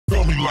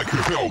like a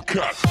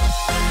Hellcat.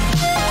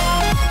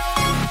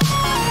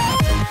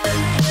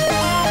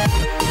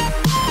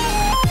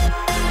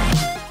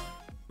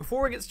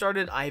 Before we get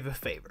started, I have a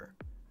favor.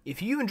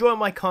 If you enjoy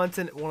my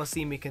content and want to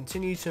see me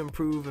continue to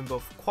improve in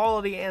both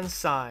quality and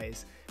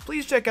size,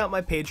 please check out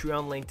my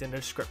Patreon linked in the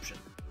description.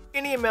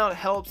 Any amount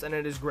helps and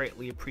it is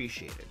greatly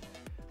appreciated.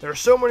 There are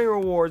so many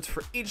rewards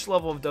for each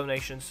level of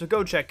donation, so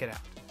go check it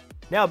out.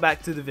 Now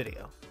back to the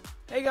video.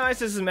 Hey guys,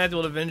 this is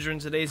EmeraldAvengerG. In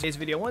today's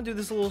video, I want to do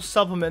this little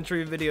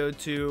supplementary video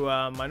to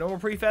my normal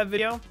prefab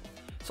video.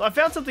 So I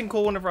found something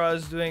cool whenever I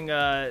was doing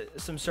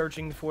some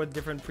searching for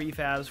different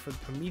prefabs for the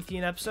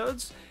Promethean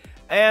episodes.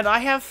 And I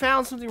have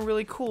found something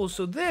really cool.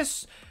 So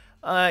this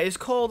is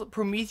called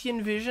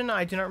Promethean Vision.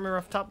 I do not remember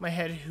off the top of my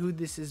head who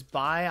this is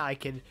by. I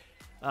could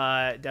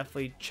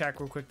definitely check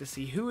real quick to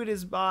see who it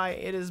is by.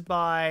 It is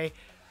by...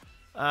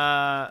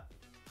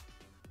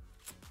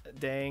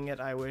 dang it,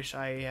 I wish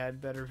I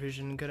had better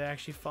vision and could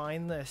actually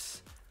find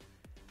this.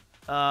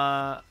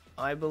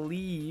 I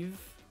believe...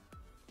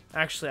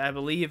 Actually, I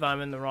believe I'm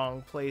in the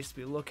wrong place to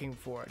be looking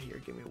for it here.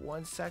 Give me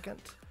 1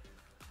 second.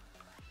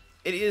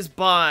 It is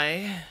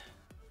by...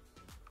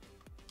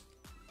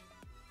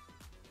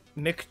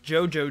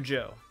 Joe.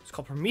 It's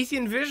called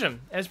Promethean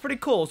Vision, and it's pretty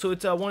cool. So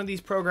it's one of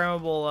these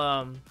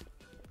programmable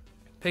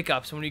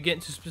pickups. When you get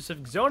into a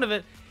specific zone of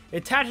it, it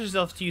attaches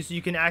itself to you, so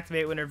you can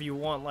activate whenever you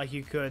want. Like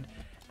you could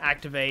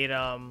activate,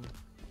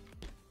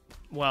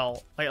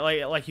 well,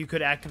 like you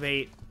could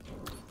activate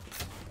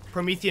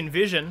Promethean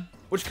Vision,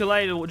 which could allow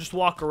you to just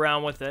walk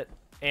around with it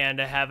and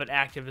have it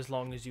active as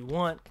long as you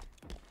want,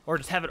 or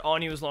just have it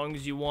on you as long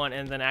as you want,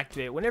 and then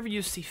activate it whenever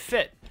you see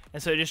fit.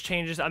 And so it just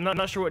changes. I'm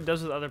not sure what it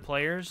does with other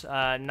players.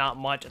 Not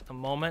much at the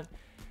moment,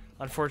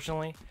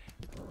 unfortunately.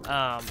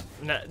 Not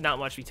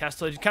much to be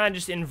tested. It kind of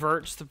just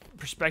inverts the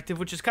perspective,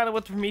 which is kind of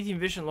what the Promethean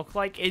Vision looked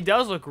like. It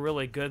does look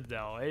really good,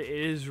 though. It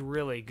is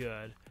really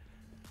good.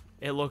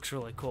 It looks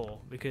really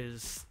cool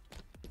because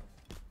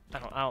I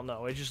don't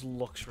know. It just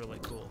looks really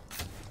cool.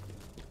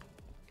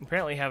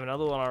 Apparently, have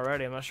another one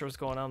already. I'm not sure what's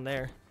going on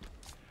there.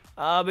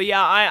 But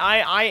yeah,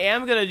 I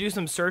am gonna do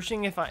some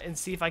searching and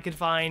see if I could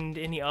find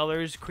any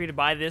others created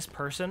by this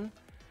person.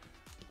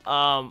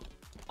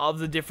 Of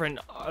the different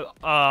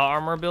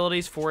armor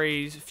abilities for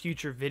a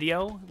future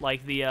video,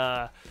 like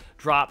the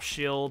drop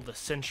shield, the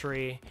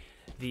sentry,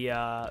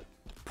 the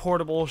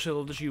portable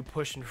shield that you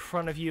push in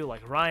front of you,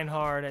 like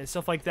Reinhardt, and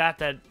stuff like that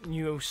that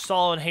you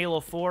saw in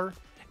Halo 4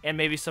 and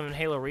maybe some in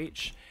Halo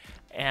Reach,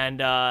 and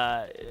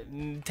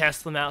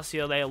test them out, see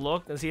how they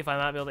look, and see if I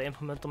might be able to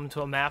implement them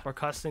into a map or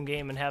custom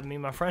game and have me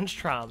and my friends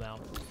try them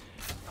out.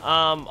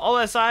 All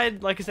that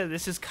aside, like I said,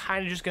 this is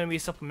kind of just going to be a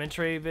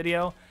supplementary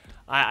video.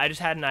 I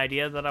just had an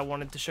idea that I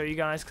wanted to show you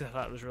guys because I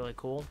thought it was really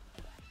cool.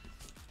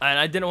 And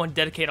I didn't want to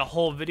dedicate a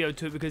whole video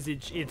to it because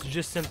it's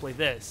just simply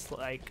this.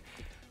 Like,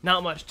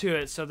 not much to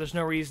it, so there's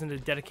no reason to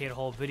dedicate a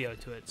whole video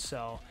to it.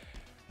 So,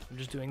 I'm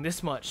just doing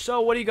this much.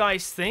 So, what do you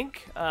guys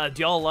think?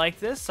 Do y'all like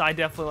this? I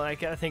definitely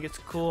like it. I think it's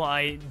cool.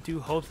 I do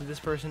hope that this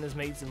person has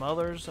made some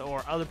others,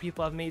 or other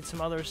people have made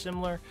some others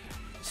similar.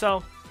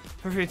 So,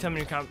 feel free to tell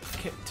me in the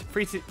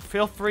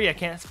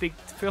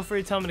feel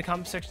free to tell me in the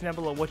comment section down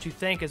below what you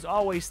think. As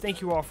always,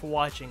 thank you all for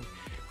watching.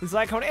 Please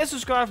like, comment, and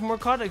subscribe for more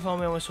content. Follow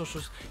me on my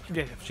socials.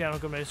 Subscribe to the channel,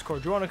 go to my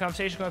Discord, join the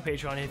conversation, go to my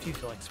Patreon if you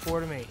feel like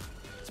supporting me.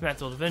 It's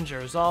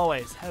EmeraldAvengerG. As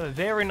always, have a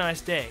very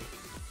nice day.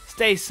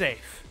 Stay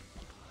safe.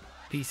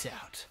 Peace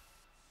out.